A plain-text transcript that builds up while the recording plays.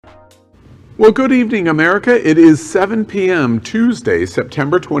Well, good evening, America. It is 7 p.m. Tuesday,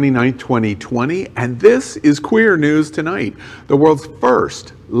 September 29, 2020, and this is Queer News Tonight, the world's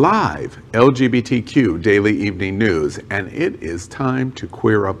first live LGBTQ daily evening news, and it is time to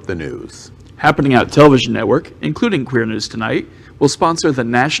queer up the news. Happening Out Television Network, including Queer News Tonight, will sponsor the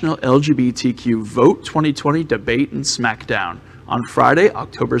National LGBTQ Vote 2020 Debate and Smackdown on Friday,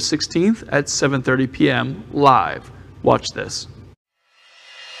 October 16th at 7:30 p.m. live. Watch this.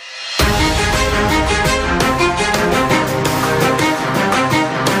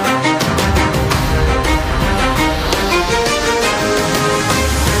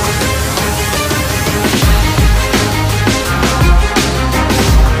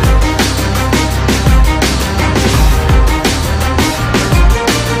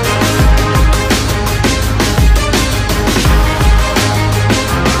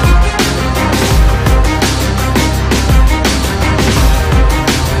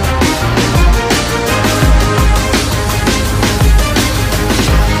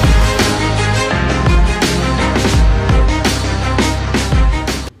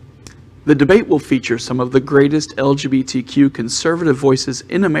 The debate will feature some of the greatest LGBTQ conservative voices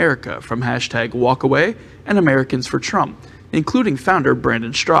in America from #WalkAway and Americans for Trump, including founder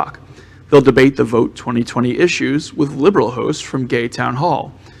Brandon Straka. They'll debate the Vote 2020 issues with liberal hosts from Gay Town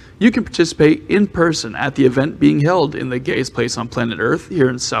Hall. You can participate in person at the event being held in the gayest place on planet Earth here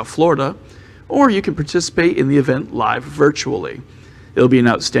in South Florida, or you can participate in the event live virtually. It'll be an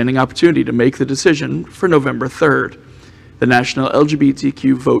outstanding opportunity to make the decision for November 3rd. The National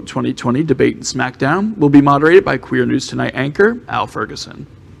LGBTQ Vote 2020 Debate and Smackdown will be moderated by Queer News Tonight anchor Al Ferguson.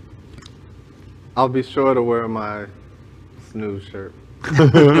 I'll be sure to wear my snooze shirt.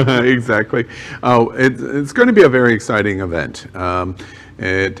 Exactly. Oh, it's going to be a very exciting event.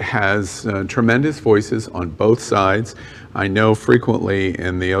 It has tremendous voices on both sides. I know frequently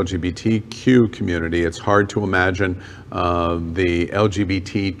in the LGBTQ community, it's hard to imagine the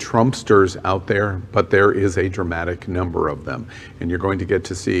LGBT Trumpsters out there, but there is a dramatic number of them. And you're going to get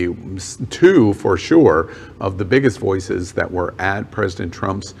to see two, for sure, of the biggest voices that were at President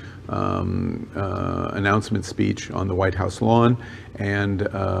Trump's announcement speech on the White House lawn, and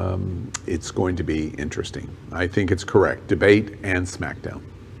it's going to be interesting. I think it's correct. Debate and Smackdown.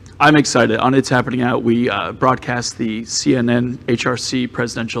 I'm excited. On It's Happening Out, we broadcast the CNN HRC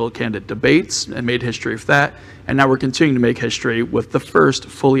presidential candidate debates and made history with that. And now we're continuing to make history with the first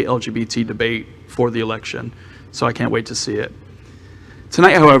fully LGBT debate for the election. So I can't wait to see it.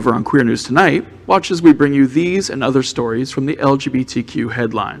 Tonight, however, on Queer News Tonight, watch as we bring you these and other stories from the LGBTQ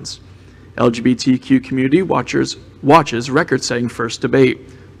headlines. LGBTQ community watches record-setting first debate.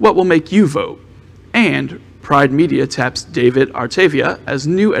 What will make you vote? And Pride Media taps David Artavia as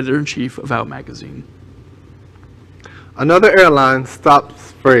new editor-in-chief of Out Magazine. Another airline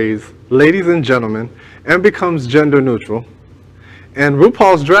stops phrase, ladies and gentlemen, and becomes gender neutral. And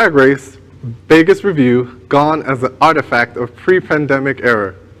RuPaul's Drag Race Vegas review gone as an artifact of pre-pandemic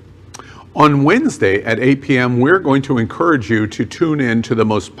era. On Wednesday at 8 p.m., we're going to encourage you to tune in to the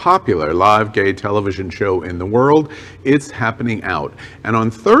most popular live gay television show in the world, It's Happening Out. And on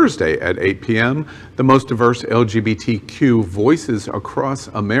Thursday at 8 p.m., the most diverse LGBTQ voices across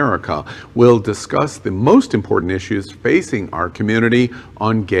America will discuss the most important issues facing our community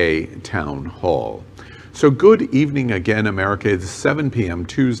on Gay Town Hall. So good evening again, America. It's 7 p.m.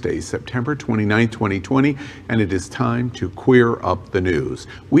 Tuesday, September 29, 2020, and it is time to queer up the news.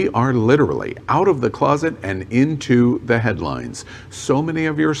 We are literally out of the closet and into the headlines. So many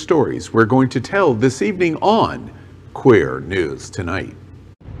of your stories we're going to tell this evening on Queer News Tonight.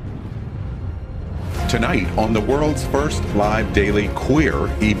 Tonight on the world's first live daily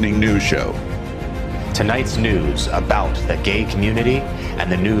queer evening news show. Tonight's news about the gay community and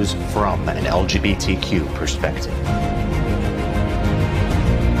the news from an LGBTQ perspective.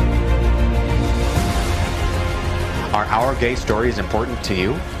 Are our gay stories important to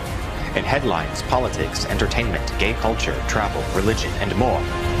you? In headlines, politics, entertainment, gay culture, travel, religion, and more.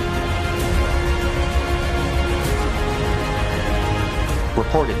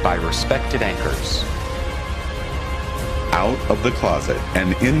 Reported by respected anchors. Out of the closet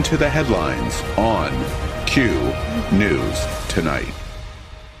and into the headlines on Q News Tonight.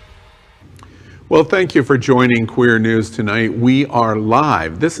 Well, thank you for joining Queer News Tonight. We are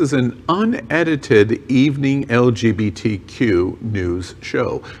live. This is an unedited evening LGBTQ news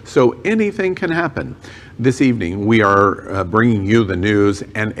show, so anything can happen. This evening, we are bringing you the news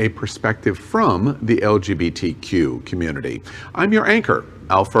and a perspective from the LGBTQ community. I'm your anchor,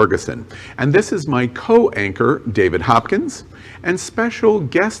 Al Ferguson, and this is my co-anchor, David Hopkins, and special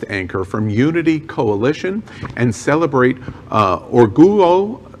guest anchor from Unity Coalition and Celebrate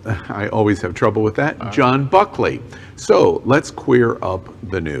Orgullo I always have trouble with that, John Buckley. So let's queer up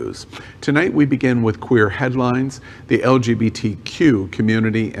the news. Tonight we begin with queer headlines. The LGBTQ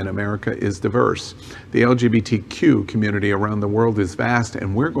community in America is diverse. The LGBTQ community around the world is vast,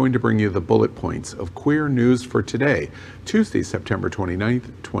 and we're going to bring you the bullet points of queer news for today, Tuesday, September 29th,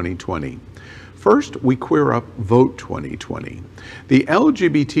 2020. First, we queer up Vote 2020. The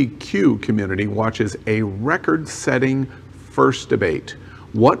LGBTQ community watches a record-setting first debate.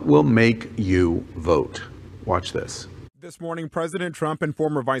 What will make you vote? Watch this. This morning, President Trump and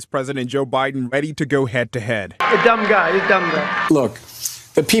former Vice President Joe Biden ready to go head-to-head. A dumb guy. Look,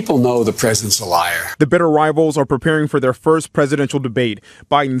 the people know the president's a liar. The bitter rivals are preparing for their first presidential debate.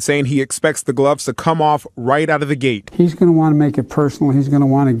 Biden saying he expects the gloves to come off right out of the gate. He's going to want to make it personal. He's going to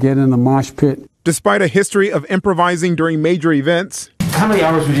want to get in the mosh pit. Despite a history of improvising during major events. How many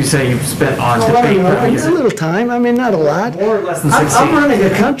hours would you say you've spent on debate? A little time. I mean, not a lot. More or less than 60. I'm running a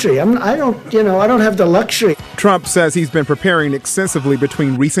country. I don't have the luxury. Trump says he's been preparing extensively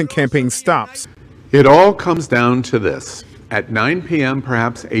between recent campaign stops. It all comes down to this. At 9 p.m.,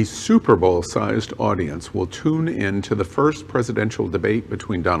 perhaps a Super Bowl-sized audience will tune in to the first presidential debate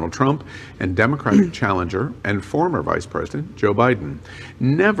between Donald Trump and Democratic challenger and former Vice President Joe Biden.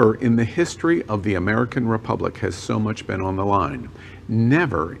 Never in the history of the American Republic has so much been on the line.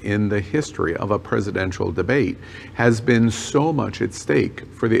 Never in the history of a presidential debate has been so much at stake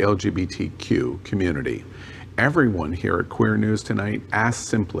for the LGBTQ community. Everyone here at Queer News Tonight asks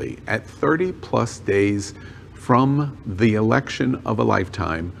simply, at 30-plus days from the election of a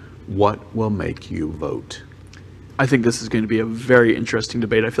lifetime, what will make you vote? I think this is going to be a very interesting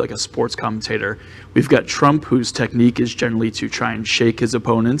debate. I feel like a sports commentator. We've got Trump, whose technique is generally to try and shake his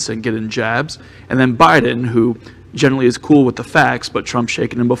opponents and get in jabs, and then Biden, who generally is cool with the facts, but Trump's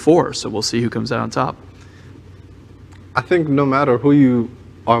shaken him before, so we'll see who comes out on top. I think no matter who you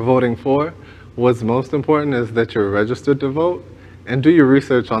are voting for, what's most important is that you're registered to vote and do your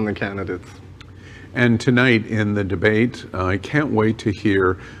research on the candidates. And tonight in the debate, I can't wait to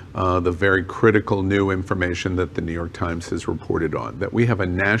hear the very critical new information that the New York Times has reported on, that we have a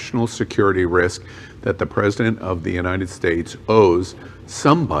national security risk that the President of the United States owes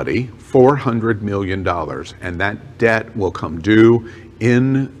somebody $400 million, and that debt will come due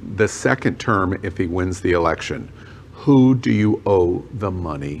in the second term if he wins the election. Who do you owe the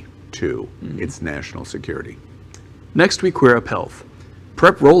money to? It's national security. Next, we queer up health.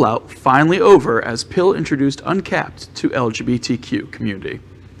 PrEP rollout finally over as pill introduced uncapped to LGBTQ community.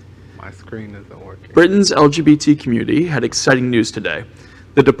 My screen isn't working. Britain's LGBT community had exciting news today.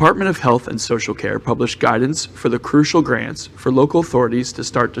 The Department of Health and Social Care published guidance for the crucial grants for local authorities to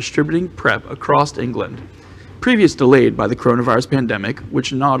start distributing PrEP across England, previous delayed by the coronavirus pandemic,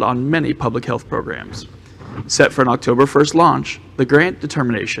 which gnawed on many public health programs. Set for an October 1st launch, the grant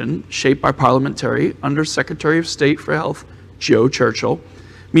determination, shaped by Parliamentary Under Secretary of State for Health Joe Churchill,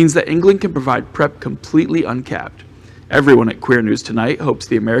 means that England can provide PrEP completely uncapped. Everyone at Queer News Tonight hopes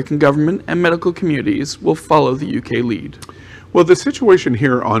the American government and medical communities will follow the UK lead. Well, the situation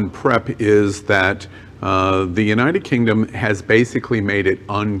here on PrEP is that the United Kingdom has basically made it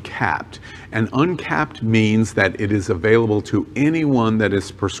uncapped. And uncapped means that it is available to anyone that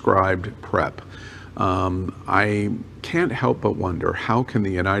is prescribed PrEP. I can't help but wonder, how can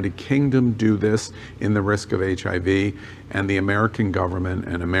the United Kingdom do this in the risk of HIV, and the American government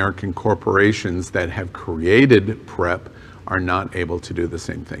and American corporations that have created PrEP are not able to do the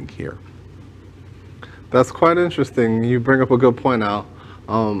same thing here? That's quite interesting. You bring up a good point, Al.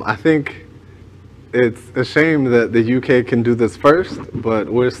 I think it's a shame that the UK can do this first, but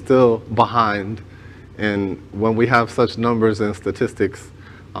we're still behind. And when we have such numbers and statistics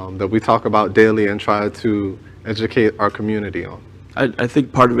that we talk about daily and try to educate our community on. I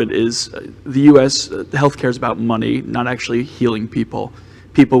think part of it is the U.S. Healthcare is about money, not actually healing people.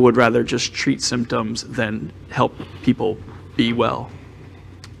 People would rather just treat symptoms than help people be well.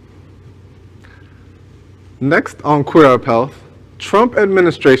 Next on Queer Up Health, Trump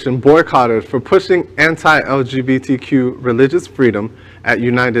administration boycotted for pushing anti-LGBTQ religious freedom at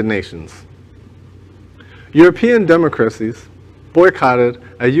United Nations. European democracies boycotted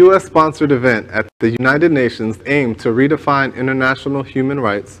a U.S.-sponsored event at the United Nations aimed to redefine international human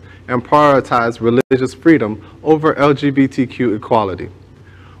rights and prioritize religious freedom over LGBTQ equality.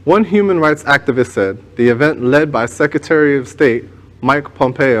 One human rights activist said the event, led by Secretary of State Mike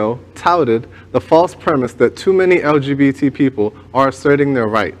Pompeo, touted the false premise that too many LGBT people are asserting their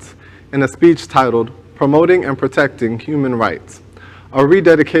rights in a speech titled "Promoting and Protecting Human Rights," a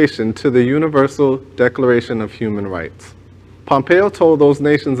rededication to the Universal Declaration of Human Rights. Pompeo told those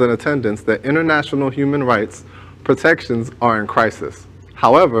nations in attendance that international human rights protections are in crisis.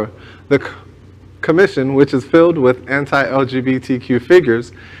 However, the commission, which is filled with anti-LGBTQ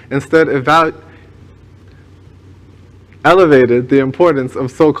figures, instead elevated the importance of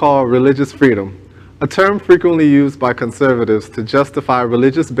so-called religious freedom, a term frequently used by conservatives to justify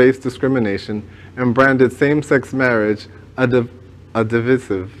religious-based discrimination, and branded same-sex marriage a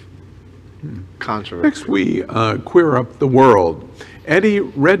divisive controversy. Next, we queer up the world. Eddie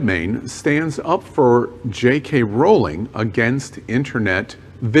Redmayne stands up for J.K. Rowling against internet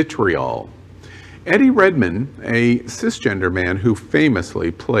vitriol. Eddie Redmayne, a cisgender man who famously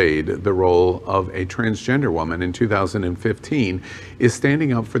played the role of a transgender woman in 2015, is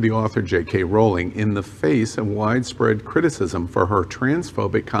standing up for the author J.K. Rowling in the face of widespread criticism for her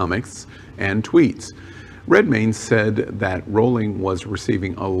transphobic comics and tweets. Redmayne said that Rowling was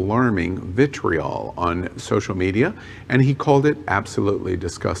receiving alarming vitriol on social media, and he called it absolutely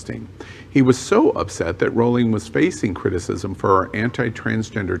disgusting. He was so upset that Rowling was facing criticism for her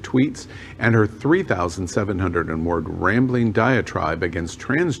anti-transgender tweets and her 3,700-word rambling diatribe against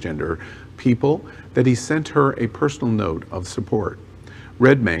transgender people that he sent her a personal note of support.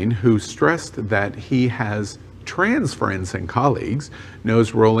 Redmayne, who stressed that he has trans friends and colleagues,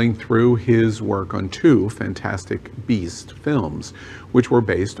 knows Rowling through his work on 2 Fantastic Beasts films, which were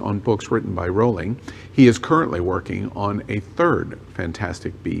based on books written by Rowling. He is currently working on a 3rd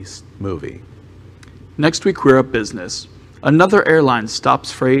Fantastic Beasts movie. Next, we queer up business. Another airline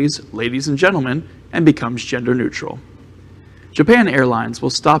stops phrase "ladies and gentlemen" and becomes gender neutral. Japan Airlines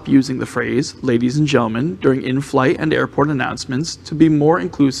will stop using the phrase "ladies and gentlemen" during in-flight and airport announcements to be more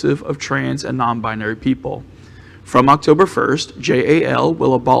inclusive of trans and non-binary people. From October 1st, JAL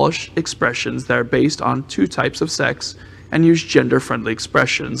will abolish expressions that are based on 2 types of sex and use gender-friendly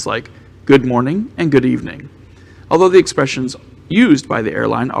expressions like good morning and good evening. Although the expressions used by the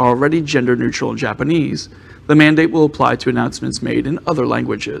airline are already gender-neutral in Japanese, the mandate will apply to announcements made in other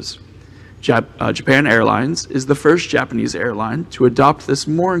languages. Japan Airlines is the first Japanese airline to adopt this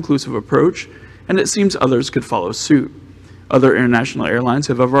more inclusive approach, and it seems others could follow suit. Other international airlines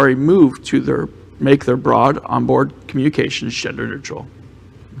have already moved to make their broad onboard communications gender neutral.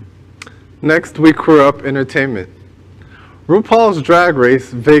 Next, we queer up entertainment. RuPaul's Drag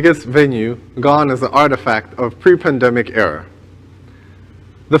Race Vegas venue gone as an artifact of pre-pandemic era.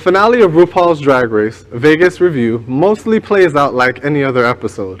 The finale of RuPaul's Drag Race Vegas Review mostly plays out like any other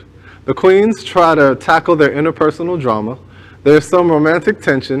episode. The queens try to tackle their interpersonal drama, there's some romantic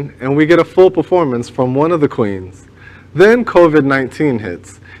tension, and we get a full performance from one of the queens. Then COVID-19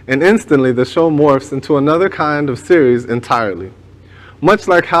 hits, and instantly the show morphs into another kind of series entirely. Much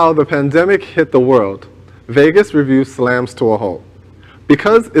like how the pandemic hit the world, Vegas Review slams to a halt.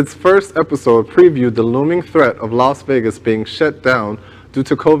 Because its first episode previewed the looming threat of Las Vegas being shut down due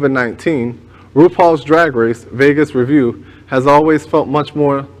to COVID-19, RuPaul's Drag Race Vegas Review has always felt much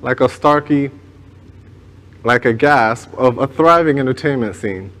more like a gasp of a thriving entertainment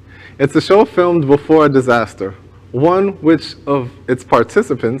scene. It's a show filmed before a disaster, one which of its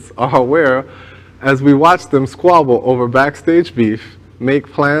participants are aware as we watch them squabble over backstage beef, make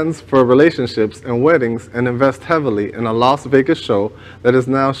plans for relationships and weddings, and invest heavily in a Las Vegas show that is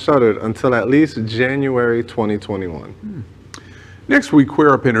now shuttered until at least January 2021. Next, we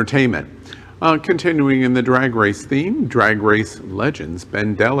queer up entertainment. Continuing in the Drag Race theme, Drag Race legends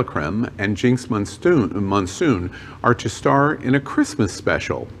Ben Delacreme and Jinx Monsoon are to star in a Christmas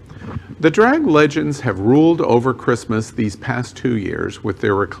special. The drag legends have ruled over Christmas these past 2 years with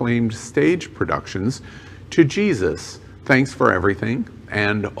their acclaimed stage productions To Jesus, Thanks for Everything,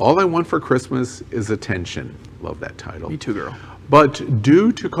 and All I Want for Christmas is Attention. Love that title. Me too, girl. But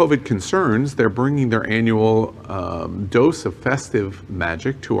due to COVID concerns, they're bringing their annual dose of festive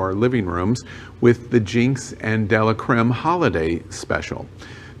magic to our living rooms with the Jinx and Delacreme Holiday Special.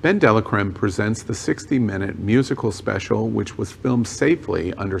 Ben Delacreme presents the 60-minute musical special, which was filmed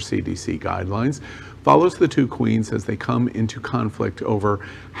safely under CDC guidelines, follows the 2 queens as they come into conflict over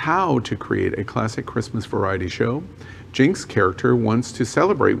how to create a classic Christmas variety show. Jinx's character wants to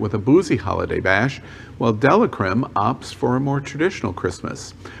celebrate with a boozy holiday bash, while Delacreme opts for a more traditional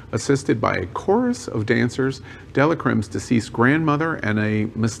Christmas. Assisted by a chorus of dancers, Delacreme's deceased grandmother, and a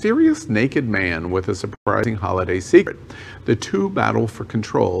mysterious naked man with a surprising holiday secret, the 2 battle for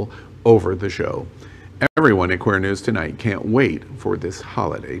control over the show. Everyone at Queer News Tonight can't wait for this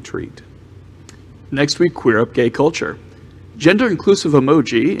holiday treat. Next, we queer up gay culture. Gender-inclusive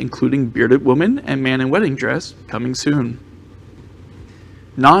emoji, including bearded woman and man in wedding dress, coming soon.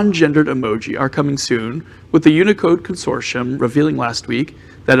 Non-gendered emoji are coming soon, with the Unicode Consortium revealing last week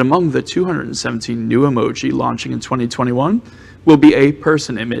that among the 217 new emoji launching in 2021 will be a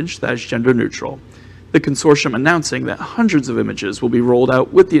person image that is gender neutral. the consortium announcing that hundreds of images will be rolled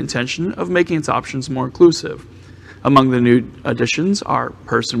out with the intention of making its options more inclusive. Among the new additions are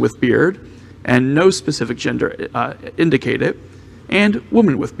person with beard, and no specific gender indicated, and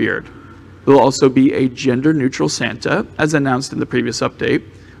woman with beard. There will also be a gender-neutral Santa, as announced in the previous update,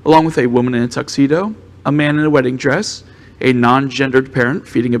 along with a woman in a tuxedo, a man in a wedding dress, a non-gendered parent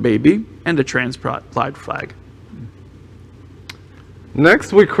feeding a baby, and a trans pride flag.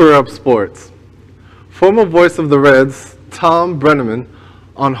 Next, we queer up sports. Former voice of the Reds, Tom Brenneman,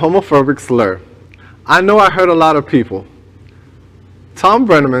 on homophobic slur. I know I hurt a lot of people. Tom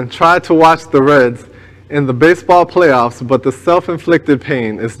Brenneman tried to watch the Reds in the baseball playoffs, but the self-inflicted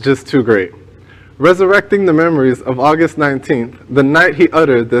pain is just too great. Resurrecting the memories of August 19th, the night he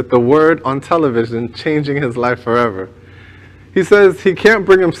uttered the word on television, changing his life forever. He says he can't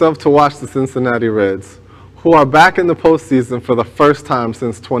bring himself to watch the Cincinnati Reds, who are back in the postseason for the first time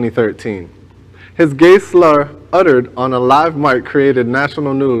since 2013. His gay slur uttered on a live mic created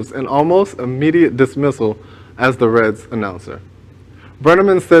national news and almost immediate dismissal as the Reds announcer.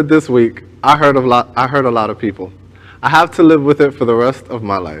 Brenneman said this week, I hurt a lot of people. I have to live with it for the rest of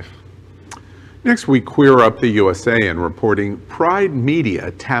my life. Next, we queer up the USA and reporting Pride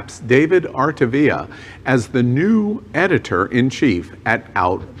Media taps David Artevia as the new editor-in-chief at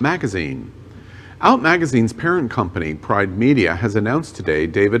Out Magazine. Out Magazine's parent company, Pride Media, has announced today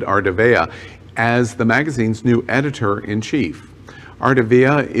David Artevia as the magazine's new editor-in-chief.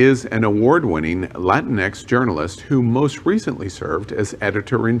 Artevia is an award-winning Latinx journalist who most recently served as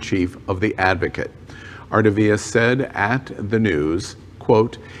editor-in-chief of The Advocate. Artevia said at the news,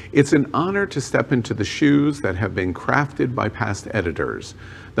 quote, "It's an honor to step into the shoes that have been crafted by past editors.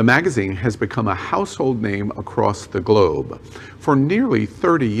 The magazine has become a household name across the globe. For nearly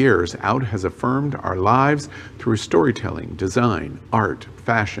 30 years, Out has affirmed our lives through storytelling, design, art,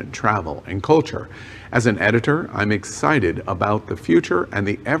 fashion, travel, and culture. As an editor, I'm excited about the future and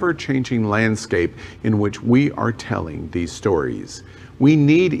the ever-changing landscape in which we are telling these stories. We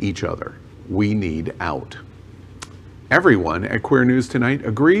need each other. We need Out." Everyone at Queer News Tonight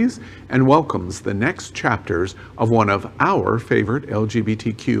agrees and welcomes the next chapters of one of our favorite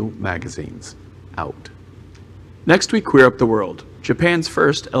LGBTQ magazines, Out. Next, we queer up the world. Japan's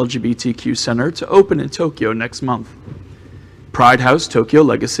first LGBTQ center to open in Tokyo next month. Pride House Tokyo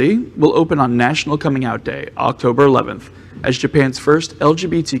Legacy will open on National Coming Out Day, October 11th, as Japan's first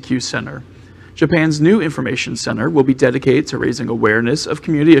LGBTQ center. Japan's new information center will be dedicated to raising awareness of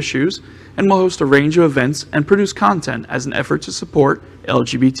community issues and will host a range of events and produce content as an effort to support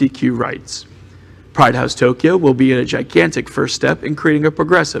LGBTQ rights. Pride House Tokyo will be a gigantic first step in creating a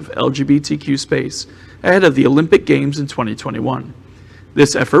progressive LGBTQ space ahead of the Olympic Games in 2021.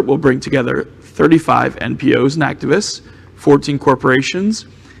 This effort will bring together 35 NPOs and activists, 14 corporations,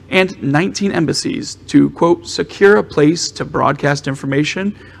 and 19 embassies to, quote, secure a place to broadcast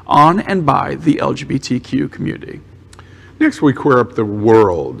information on and by the LGBTQ community. Next, we queer up the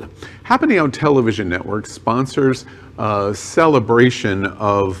world. Happening Out Television Network sponsors a celebration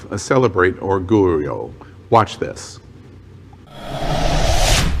of Celebrate Orgullo. Watch this.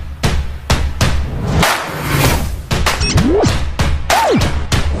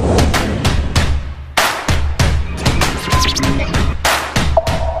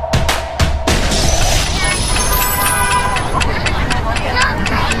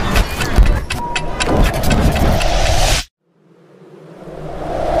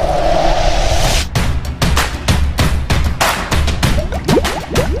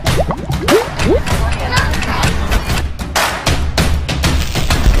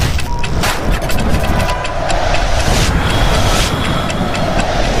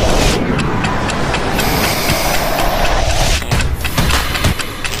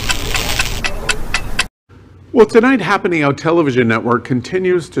 Well, tonight, Happening Out Television Network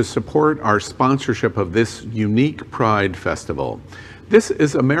continues to support our sponsorship of this unique Pride Festival. This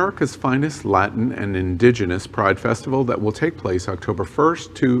is America's finest Latin and Indigenous Pride Festival that will take place October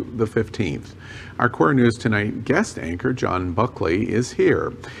 1st to the 15th. Our Queer News Tonight guest anchor, John Buckley, is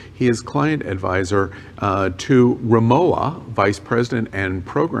here. He is client advisor to Ramoa, Vice President and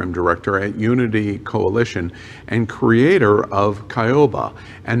Program Director at Unity Coalition, and creator of Kioba,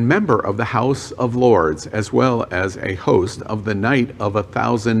 and member of the House of Lords, as well as a host of the Night of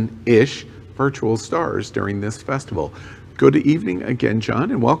 1,000-ish virtual stars during this festival. Good evening again, John,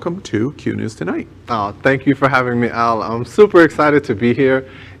 and welcome to Q News Tonight. Oh, thank you for having me, Al. I'm super excited to be here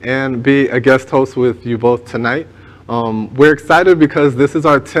and be a guest host with you both tonight. We're excited because this is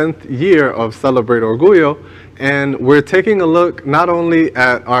our 10th year of Celebrate Orgullo, and we're taking a look not only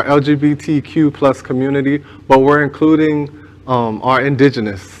at our LGBTQ plus community, but we're including our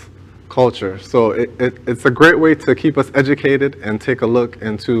indigenous culture. So it's a great way to keep us educated and take a look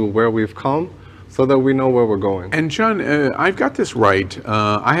into where we've come so that we know where we're going. And John, I've got this right.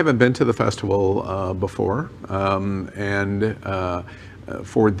 I haven't been to the festival before,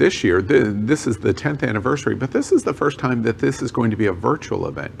 for this year, this is the 10th anniversary, but this is the first time that this is going to be a virtual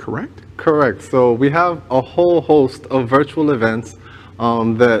event, correct? Correct. So we have a whole host of virtual events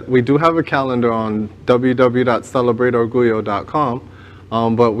that we do have a calendar on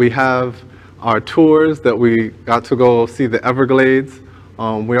www.celebrateorgullo.com, but we have our tours that we got to go see the Everglades.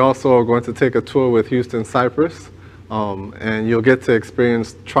 We also are going to take a tour with Houston Cypress, and you'll get to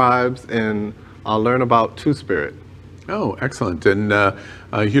experience tribes and learn about Two-Spirit. Oh, excellent. And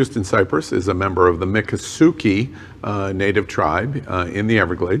Houston Cypress is a member of the Miccosukee Native tribe in the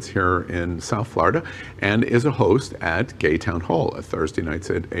Everglades here in South Florida, and is a host at Gay Town Hall at Thursday nights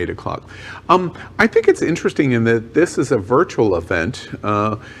at 8 o'clock. I think it's interesting in that this is a virtual event.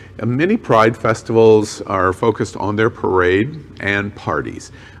 Many Pride festivals are focused on their parade and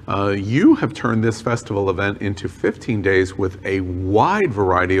parties. You have turned this festival event into 15 days with a wide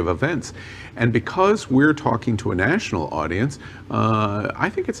variety of events. And because we're talking to a national audience, I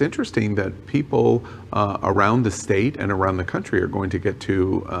think it's interesting that people around the state and around the country are going to get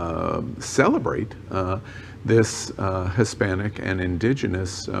to celebrate this Hispanic and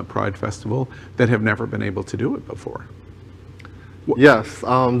Indigenous Pride Festival that have never been able to do it before. Yes,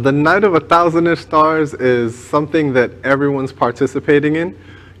 the Night of 1,000 Stars is something that everyone's participating in.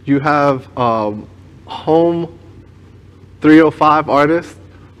 You have home 305 artists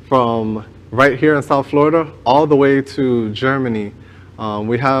from right here in South Florida all the way to Germany.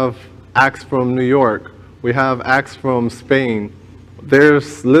 We have acts from New York. We have acts from Spain.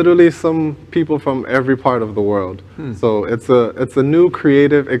 There's literally some people from every part of the world. So it's a new,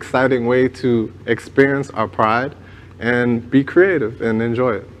 creative, exciting way to experience our pride and be creative and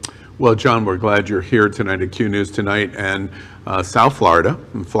enjoy it. Well, John, we're glad you're here tonight at Q News Tonight, and South Florida,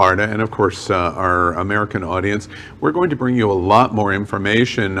 and of course our American audience. We're going to bring you a lot more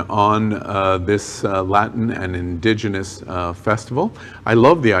information on this Latin and Indigenous festival. I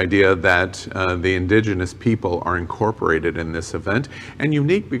love the idea that the Indigenous people are incorporated in this event, and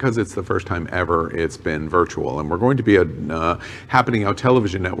unique because it's the first time ever it's been virtual. And we're going to be Happening Out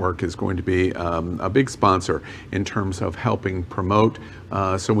Television Network is going to be a big sponsor in terms of helping promote.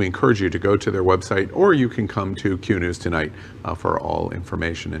 So we encourage you to go to their website, or you can come to Q News Tonight for all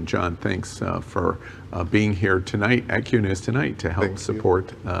information. And John, thanks for being here tonight at Q News Tonight to help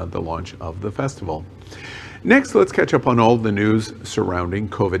support the launch of the festival. Next, let's catch up on all the news surrounding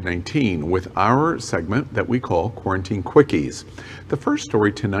COVID-19 with our segment that we call Quarantine Quickies. The first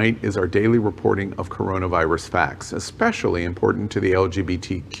story tonight is our daily reporting of coronavirus facts, especially important to the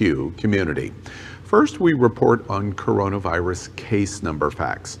LGBTQ community. First, we report on coronavirus case number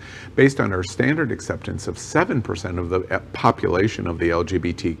facts. Based on our standard acceptance of 7% of the population of the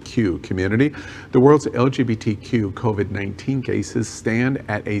LGBTQ community, the world's LGBTQ COVID-19 cases stand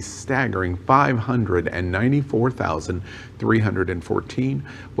at a staggering 594,314,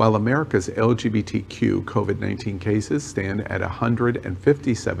 while America's LGBTQ COVID-19 cases stand at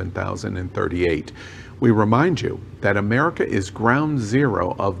 157,038. We remind you that America is ground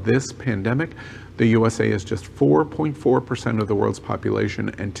zero of this pandemic. The USA is just 4.4% of the world's population,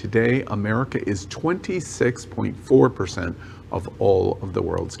 and today America is 26.4% of all of the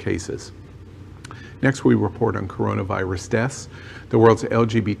world's cases. Next, we report on coronavirus deaths. The world's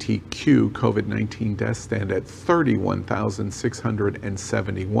LGBTQ COVID-19 deaths stand at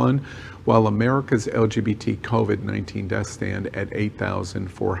 31,671, while America's LGBT COVID-19 deaths stand at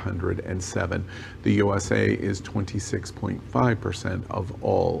 8,407. The USA is 26.5% of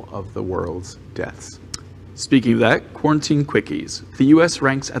all of the world's deaths. Speaking of that, Quarantine Quickies. The U.S.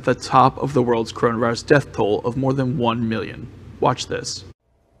 ranks at the top of the world's coronavirus death toll of more than 1 million. Watch this.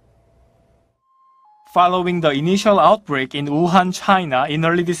 Following the initial outbreak in Wuhan, China in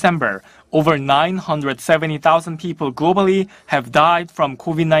early December, over 970,000 people globally have died from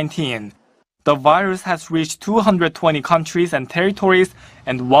COVID-19. The virus has reached 220 countries and territories,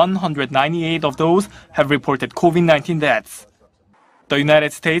 and 198 of those have reported COVID-19 deaths. The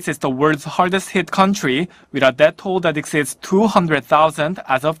United States is the world's hardest hit country, with a death toll that exceeds 200,000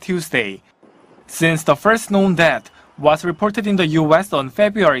 as of Tuesday. Since the first known death was reported in the U.S. on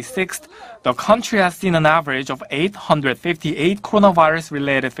February 6th, the country has seen an average of 858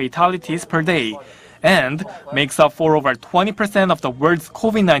 coronavirus-related fatalities per day, and makes up for over 20% of the world's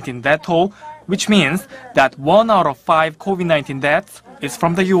COVID-19 death toll, which means that 1 out of 5 COVID-19 deaths is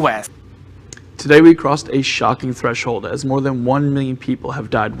from the U.S. Today we crossed a shocking threshold as more than 1 million people have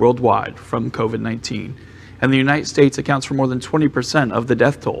died worldwide from COVID-19, and the United States accounts for more than 20% of the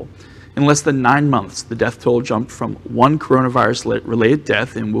death toll. In less than 9 months, the death toll jumped from one coronavirus-related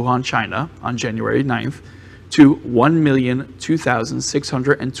death in Wuhan, China on January 9th to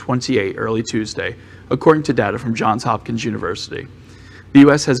 1,002,628 early Tuesday, according to data from Johns Hopkins University. The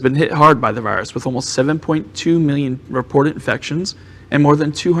U.S. has been hit hard by the virus, with almost 7.2 million reported infections and more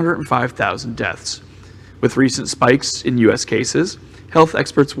than 205,000 deaths. With recent spikes in U.S. cases, health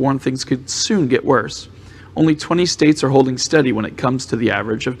experts warn things could soon get worse. Only 20 states are holding steady when it comes to the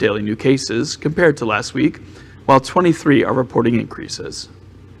average of daily new cases compared to last week, while 23 are reporting increases.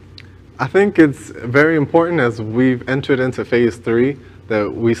 I think it's very important as we've entered into phase 3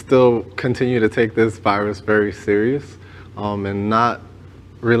 that we still continue to take this virus very serious and not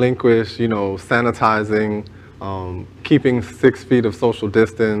relinquish, sanitizing, keeping 6 feet of social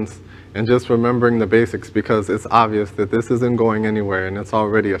distance, and just remembering the basics, because it's obvious that this isn't going anywhere and it's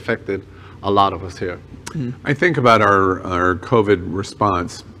already affected a lot of us here. I think about our COVID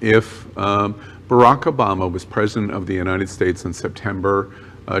response. If Barack Obama was president of the United States on September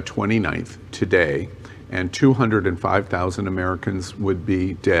 29th, today, and 205,000 Americans would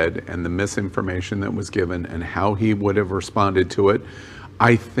be dead, and the misinformation that was given and how he would have responded to it,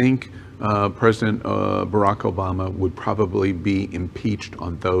 I think President Barack Obama would probably be impeached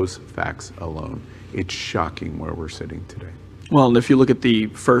on those facts alone. It's shocking where we're sitting today. Well, and if you look at the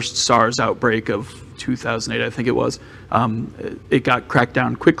first SARS outbreak of 2008, I think it was, it got cracked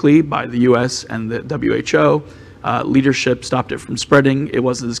down quickly by the US and the WHO. Leadership stopped it from spreading. It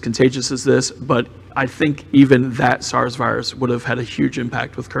wasn't as contagious as this, but I think even that SARS virus would have had a huge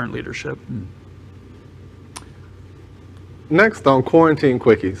impact with current leadership. Next on Quarantine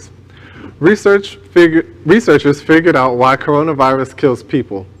Quickies. Researchers figured out why coronavirus kills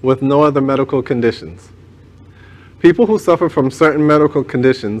people with no other medical conditions. People who suffer from certain medical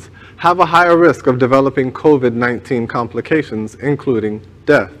conditions have a higher risk of developing COVID-19 complications, including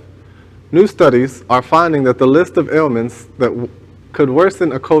death. New studies are finding that the list of ailments that could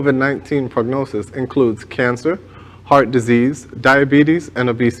worsen a COVID-19 prognosis includes cancer, heart disease, diabetes, and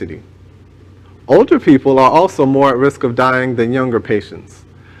obesity. Older people are also more at risk of dying than younger patients.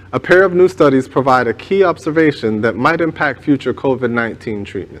 A pair of new studies provide a key observation that might impact future COVID-19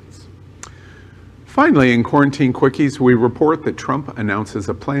 treatments. Finally, in Quarantine Quickies, we report that Trump announces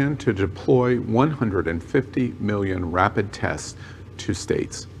a plan to deploy 150 million rapid tests to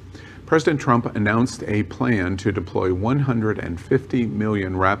states. President Trump announced a plan to deploy 150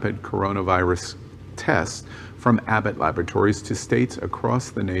 million rapid coronavirus tests from Abbott Laboratories to states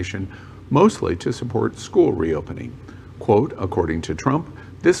across the nation, mostly to support school reopening. Quote, according to Trump,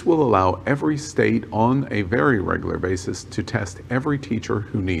 this will allow every state on a very regular basis to test every teacher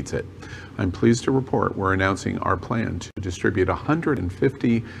who needs it. I'm pleased to report we're announcing our plan to distribute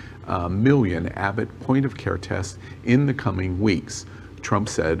 150 million Abbott point-of-care tests in the coming weeks, Trump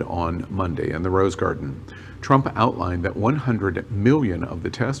said on Monday in the Rose Garden. Trump outlined that 100 million of the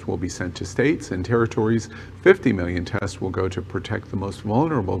tests will be sent to states and territories, 50 million tests will go to protect the most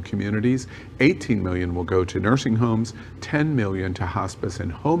vulnerable communities, 18 million will go to nursing homes, 10 million to hospice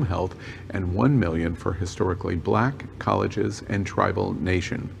and home health, and 1 million for historically black colleges and tribal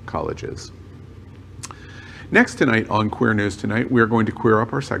nation colleges. Next tonight on Queer News Tonight, we're going to queer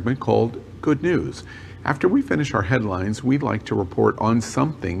up our segment called Good News. After we finish our headlines, we'd like to report on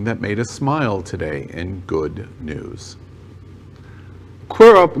something that made us smile today in good news.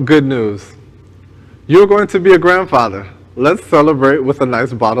 Queer up good news. You're going to be a grandfather. Let's celebrate with a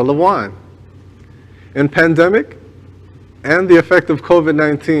nice bottle of wine. In pandemic, and the effect of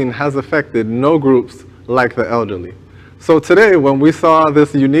COVID-19 has affected no groups like the elderly. So today, when we saw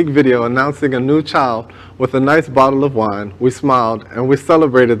this unique video announcing a new child with a nice bottle of wine, we smiled and we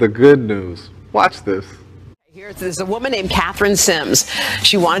celebrated the good news. Watch this. There's a woman named Catherine Sims.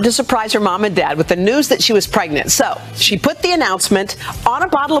 She wanted to surprise her mom and dad with the news that she was pregnant. So she put the announcement on a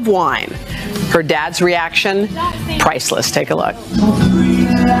bottle of wine. Her dad's reaction, priceless. Take a look.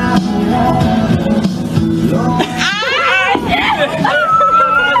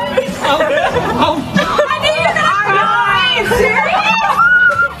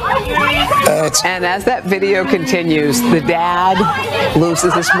 And as that video continues, the dad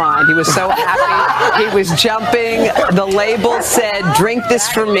loses his mind. He was so happy. He was jumping. The label said, "Drink this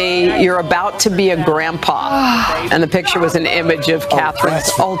for me. You're about to be a grandpa." And the picture was an image of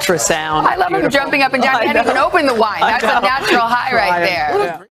Catherine's ultrasound. I love him jumping up and down. He hadn't even opened the wine. That's a natural high right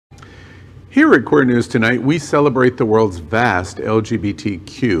there. Here at Queer News Tonight, we celebrate the world's vast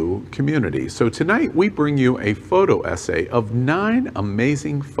LGBTQ community. So tonight, we bring you a photo essay of 9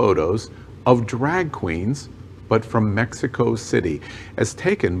 amazing photos of drag queens, but from Mexico City, as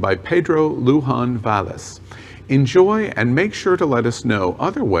taken by Pedro Lujan Valles. Enjoy and make sure to let us know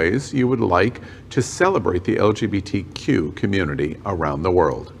other ways you would like to celebrate the LGBTQ community around the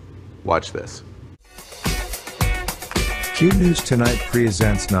world. Watch this. Q News Tonight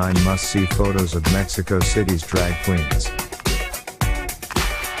presents 9 must-see photos of Mexico City's drag queens.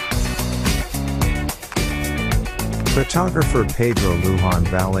 Photographer Pedro Lujan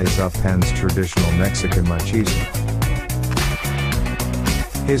Valles upends traditional Mexican machismo.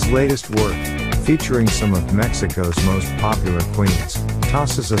 His latest work, featuring some of Mexico's most popular queens,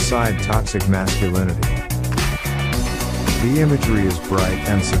 tosses aside toxic masculinity. The imagery is bright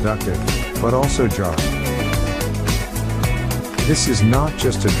and seductive, but also jarring. This is not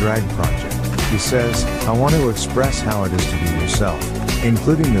just a drag project, he says, I want to express how it is to be yourself,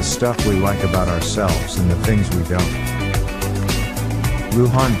 including the stuff we like about ourselves and the things we don't.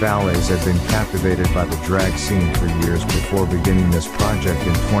 Lujan Valles had been captivated by the drag scene for years before beginning this project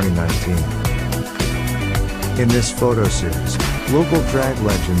in 2019. In this photo series, local drag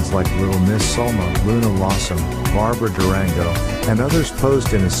legends like Little Miss Salma, Luna Lawson, Barbara Durango, and others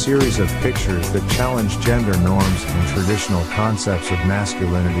posed in a series of pictures that challenge gender norms and traditional concepts of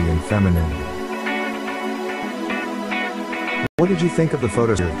masculinity and femininity. What did you think of the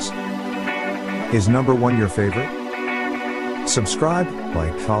photo series? Is number 1 your favorite? Subscribe,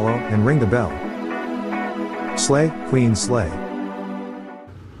 like, follow, and ring the bell. Slay, Queen, slay.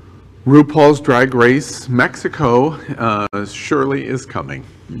 RuPaul's Drag Race Mexico surely is coming.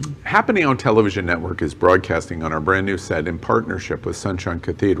 Happening on Television Network is broadcasting on our brand new set in partnership with Sunshine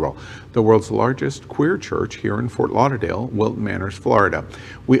Cathedral, the world's largest queer church here in Fort Lauderdale, Wilton Manors, Florida.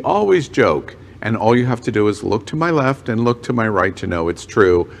 We always joke, and all you have to do is look to my left and look to my right to know it's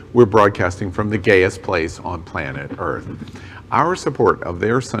true. We're broadcasting from the gayest place on planet Earth. Our support of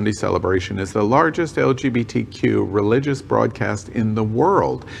their Sunday celebration is the largest LGBTQ religious broadcast in the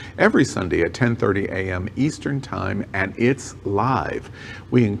world, every Sunday at 10:30 a.m. Eastern Time, and it's live.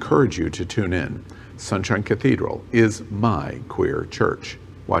 We encourage you to tune in. Sunshine Cathedral is my queer church.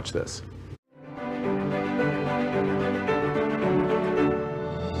 Watch this.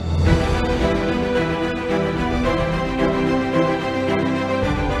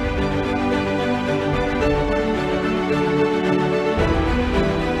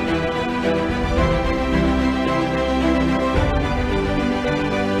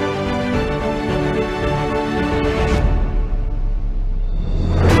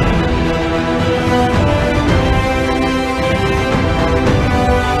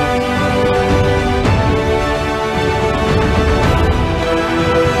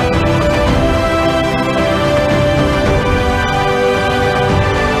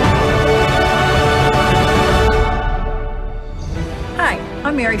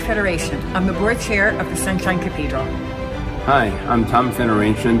 I'm the board chair of the Sunshine Cathedral. Hi, I'm Tom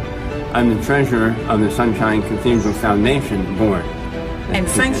Federation. I'm the treasurer of the Sunshine Cathedral Foundation Board. And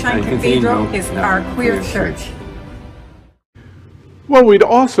Sunshine Cathedral is our queer church. Well, we'd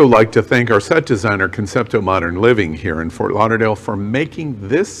also like to thank our set designer, Concepto Modern Living, here in Fort Lauderdale for making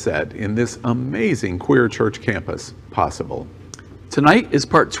this set in this amazing queer church campus possible. Tonight is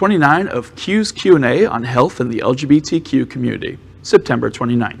part 29 of Q's Q&A on health in the LGBTQ community, September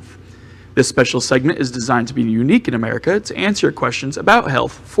 29th. This special segment is designed to be unique in America to answer your questions about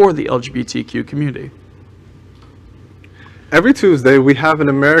health for the LGBTQ community. Every Tuesday, we have an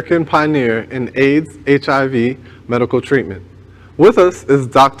American pioneer in AIDS, HIV medical treatment. With us is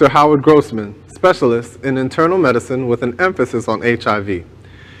Dr. Howard Grossman, specialist in internal medicine with an emphasis on HIV.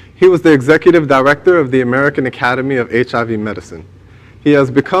 He was the executive director of the American Academy of HIV Medicine. He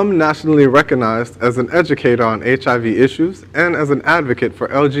has become nationally recognized as an educator on HIV issues and as an advocate for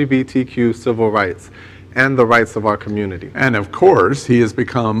LGBTQ civil rights and the rights of our community. And of course, he has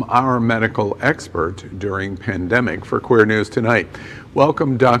become our medical expert during pandemic for Queer News Tonight.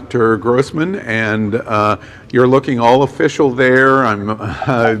 Welcome, Dr. Grossman, and you're looking all official there. I'm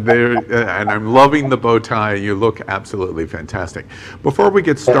there, and I'm loving the bow tie. You look absolutely fantastic. Before we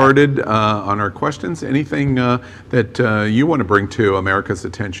get started on our questions, anything that you want to bring to America's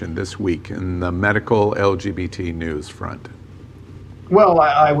attention this week in the medical LGBT news front? Well,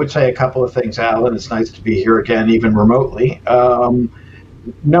 I would say a couple of things, Alan. It's nice to be here again, even remotely.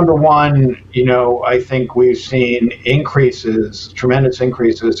 Number one, I think we've seen tremendous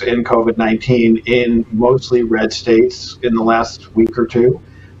increases in COVID-19 in mostly red states in the last week or two,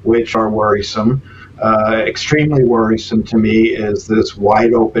 which are worrisome. Extremely worrisome to me is this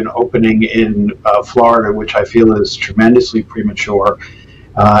wide opening in Florida, which I feel is tremendously premature.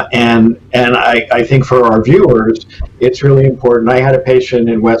 And I think for our viewers, it's really important. I had a patient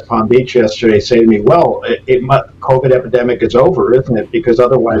in West Palm Beach yesterday say to me, well, COVID epidemic is over, isn't it? Because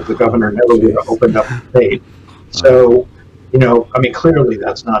otherwise the governor never would have opened up the state. So, you know, I mean, clearly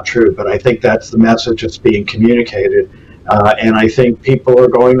that's not true, but I think that's the message that's being communicated. And I think people are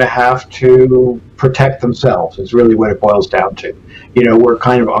going to have to protect themselves is really what it boils down to. You know, we're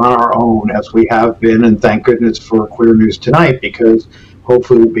kind of on our own as we have been, and thank goodness for Queer News Tonight, because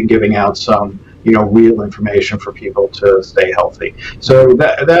hopefully we've been giving out some, you know, real information for people to stay healthy. So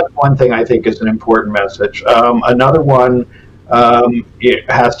that's one thing I think is an important message. Another one it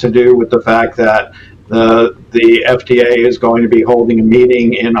has to do with the fact that the FDA is going to be holding a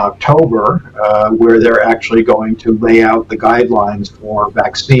meeting in October where they're actually going to lay out the guidelines for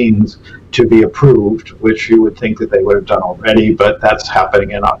vaccines to be approved, which you would think that they would have done already, but that's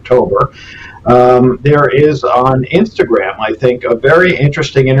happening in October. There is on Instagram, I think, a very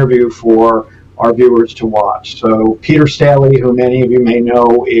interesting interview for our viewers to watch. So Peter Staley, who many of you may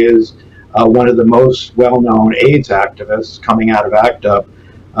know, is one of the most well-known AIDS activists coming out of ACT UP,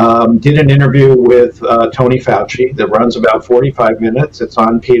 did an interview with Tony Fauci that runs about 45 minutes. It's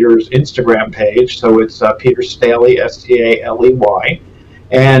on Peter's Instagram page, so it's Peter Staley, S-T-A-L-E-Y.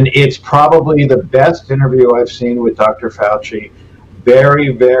 And it's probably the best interview I've seen with Dr. Fauci. Very,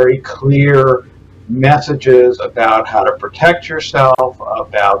 very clear messages about how to protect yourself,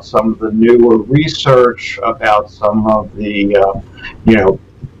 about some of the newer research, about some of the, you know,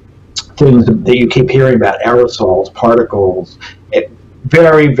 things that you keep hearing about, aerosols, particles.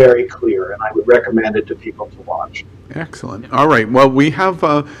 Very, very clear, and I would recommend it to people to watch. Excellent. All right. Well, we have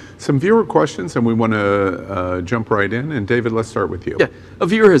some viewer questions, and we want to jump right in. And David, let's start with you. Yeah. A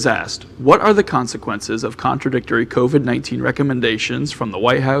viewer has asked, what are the consequences of contradictory COVID-19 recommendations from the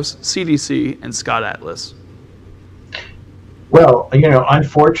White House, CDC, and Scott Atlas? Well, you know,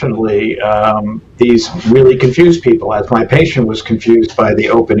 unfortunately, these really confuse people, as my patient was confused by the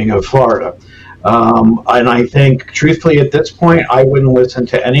opening of Florida. And I think, truthfully, at this point, I wouldn't listen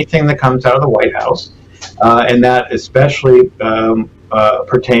to anything that comes out of the White House, and that especially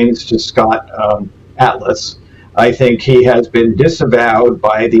pertains to Scott Atlas. I think he has been disavowed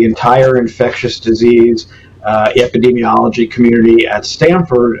by the entire infectious disease epidemiology community at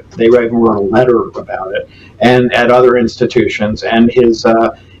Stanford. They even wrote a letter about it, and at other institutions. And his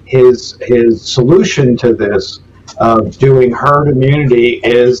solution to this of doing herd immunity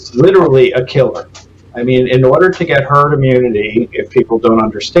is literally a killer. I mean, in order to get herd immunity, if people don't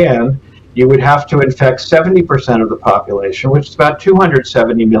understand, you would have to infect 70% of the population, which is about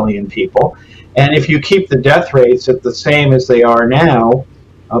 270 million people. And if you keep the death rates at the same as they are now,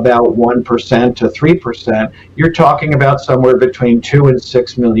 about 1% to 3%, you're talking about somewhere between 2 and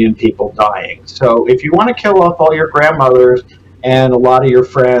 6 million people dying. So if you want to kill off all your grandmothers and a lot of your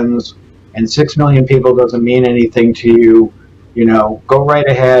friends, and 6 million people doesn't mean anything to you, you know, go right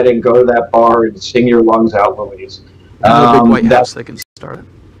ahead and go to that bar and sing your lungs out, Louise. The big White House, they can start it.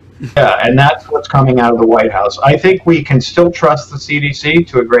 Yeah, and that's what's coming out of the White House. I think we can still trust the CDC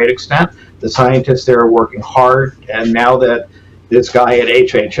to a great extent. The scientists there are working hard, and now that this guy at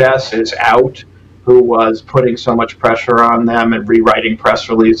HHS is out, who was putting so much pressure on them and rewriting press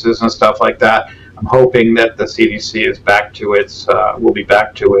releases and stuff like that, I'm hoping that the CDC is back to its, will be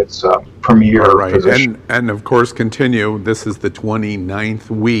back to its premier position. And of course, continue. This is the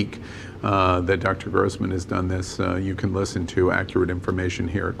 29th week that Dr. Grossman has done this. You can listen to accurate information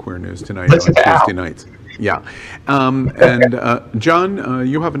here at Queer News Tonight on Tuesday nights. Yeah. John,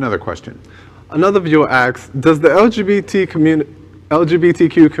 you have another question. Another viewer asks, does the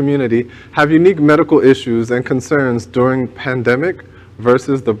LGBTQ community have unique medical issues and concerns during pandemic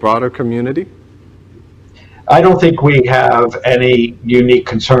versus the broader community? I don't think we have any unique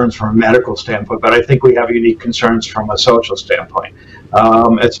concerns from a medical standpoint, but I think we have unique concerns from a social standpoint.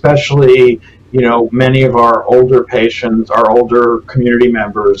 Especially, you know, many of our older patients, our older community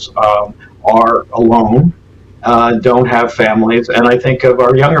members are alone, don't have families, and I think of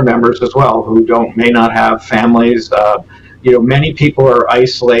our younger members as well who may not have families. You know, many people are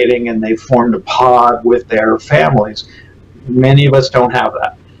isolating and they've formed a pod with their families. Many of us don't have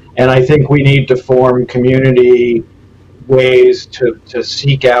that. And I think we need to form community ways to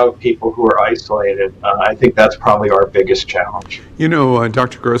seek out people who are isolated. I think that's probably our biggest challenge. You know,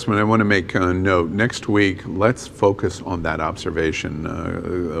 Dr. Grossman, I want to make a note. Next week, let's focus on that observation.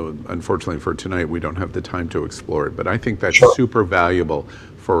 Unfortunately for tonight, we don't have the time to explore it, but I think that's super valuable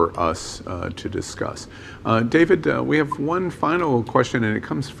for us to discuss. David, we have one final question, and it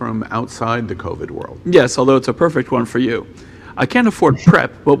comes from outside the COVID world. Yes, although it's a perfect one for you. I can't afford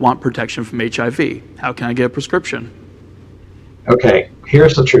PrEP, but want protection from HIV. How can I get a prescription? Okay,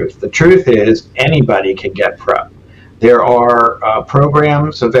 here's the truth. The truth is anybody can get PrEP. There are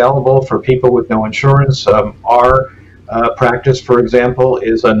programs available for people with no insurance. Our practice, for example,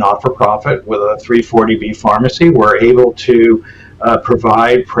 is a not-for-profit with a 340B pharmacy. We're able to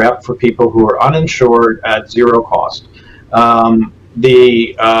provide PrEP for people who are uninsured at zero cost.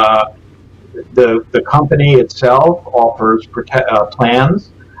 The company itself offers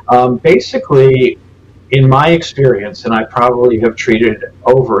plans. Basically, in my experience, and I probably have treated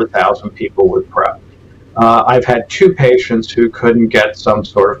over 1,000 people with PrEP, I've had 2 patients who couldn't get some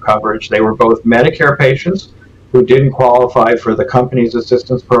sort of coverage. They were both Medicare patients who didn't qualify for the company's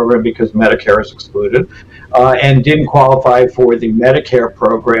assistance program because Medicare is excluded, and didn't qualify for the Medicare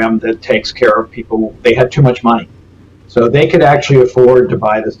program that takes care of people. They had too much money. So they could actually afford to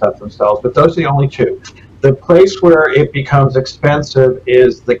buy the stuff themselves, but those are the only 2. The place where it becomes expensive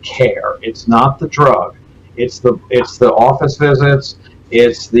is the care. It's not the drug. It's the office visits,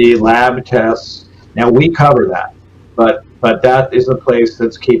 it's the lab tests. Now we cover that, but that is a place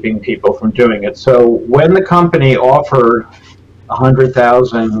that's keeping people from doing it. So when the company offered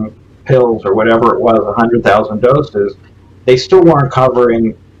 100,000 pills or whatever it was, 100,000 doses, they still weren't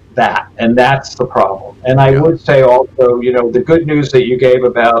covering that, and that's the problem. And I would say also, you know, the good news that you gave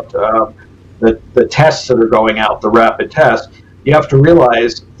about the tests that are going out, the rapid tests, you have to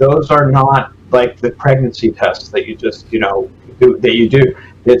realize those are not like the pregnancy tests that you just, you know, do.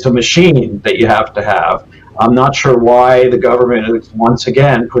 It's a machine that you have to have. I'm not sure why the government is once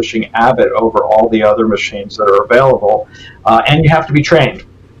again pushing Abbott over all the other machines that are available, and you have to be trained.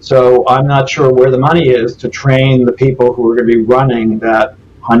 So I'm not sure where the money is to train the people who are going to be running that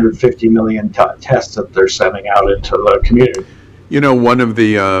 150 million tests that they're sending out into the community. You know, one of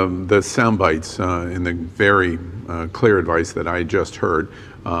the sound bites in the very clear advice that I just heard,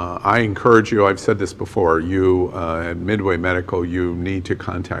 I encourage you, I've said this before, you at Midway Medical, you need to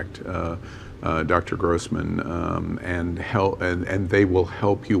contact Dr. Grossman and they will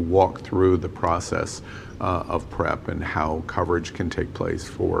help you walk through the process of PrEP and how coverage can take place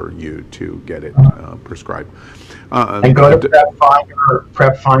for you to get it prescribed. And go to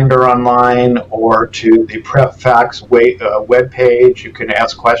PrEP Finder online or to the PrEP Facts webpage. You can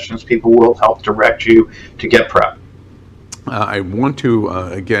ask questions. People will help direct you to get PrEP. I want to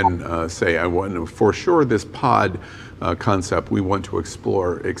again say I want to, for sure, this pod concept we want to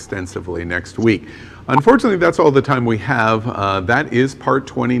explore extensively next week. Unfortunately, that's all the time we have. That is part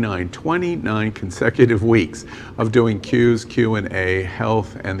 29, 29 consecutive weeks of doing Q&A,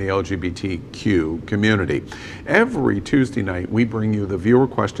 health, and the LGBTQ community. Every Tuesday night, we bring you the viewer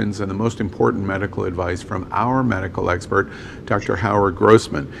questions and the most important medical advice from our medical expert, Dr. Howard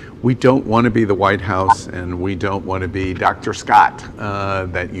Grossman. We don't want to be the White House, and we don't want to be Dr. Scott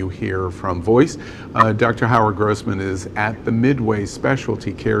that you hear from Voice. Dr. Howard Grossman is at the Midway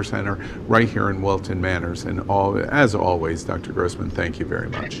Specialty Care Center right here in Wilton Manors. And as always, Dr. Grossman, thank you very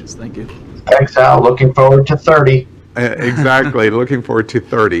much. Thank you. Thanks, Al. Looking forward to 30. Exactly. Looking forward to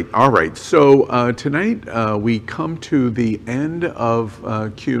 30. All right. So tonight we come to the end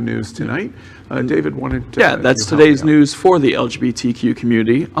of Q News Tonight. David wanted to... Yeah, that's today's news for the LGBTQ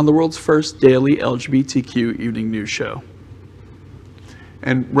community on the world's first daily LGBTQ evening news show.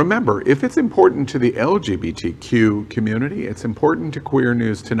 And remember, if it's important to the LGBTQ community, it's important to Queer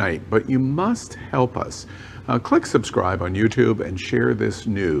News Tonight, but you must help us. Click subscribe on YouTube and share this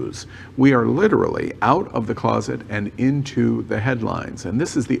news. We are literally out of the closet and into the headlines, and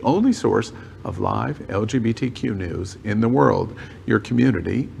this is the only source of live LGBTQ news in the world. Your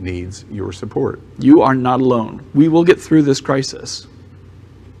community needs your support. You are not alone. We will get through this crisis.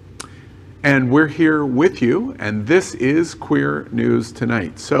 And we're here with you, and this is Queer News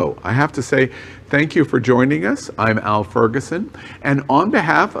Tonight. So I have to say thank you for joining us. I'm Al Ferguson, and on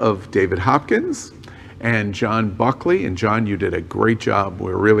behalf of David Hopkins and John Buckley, and John, you did a great job.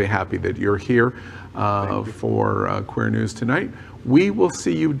 We're really happy that you're here for Queer News Tonight. We will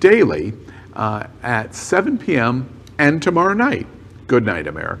see you daily at 7 p.m. and tomorrow night. Good night,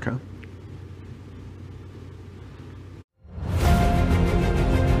 America.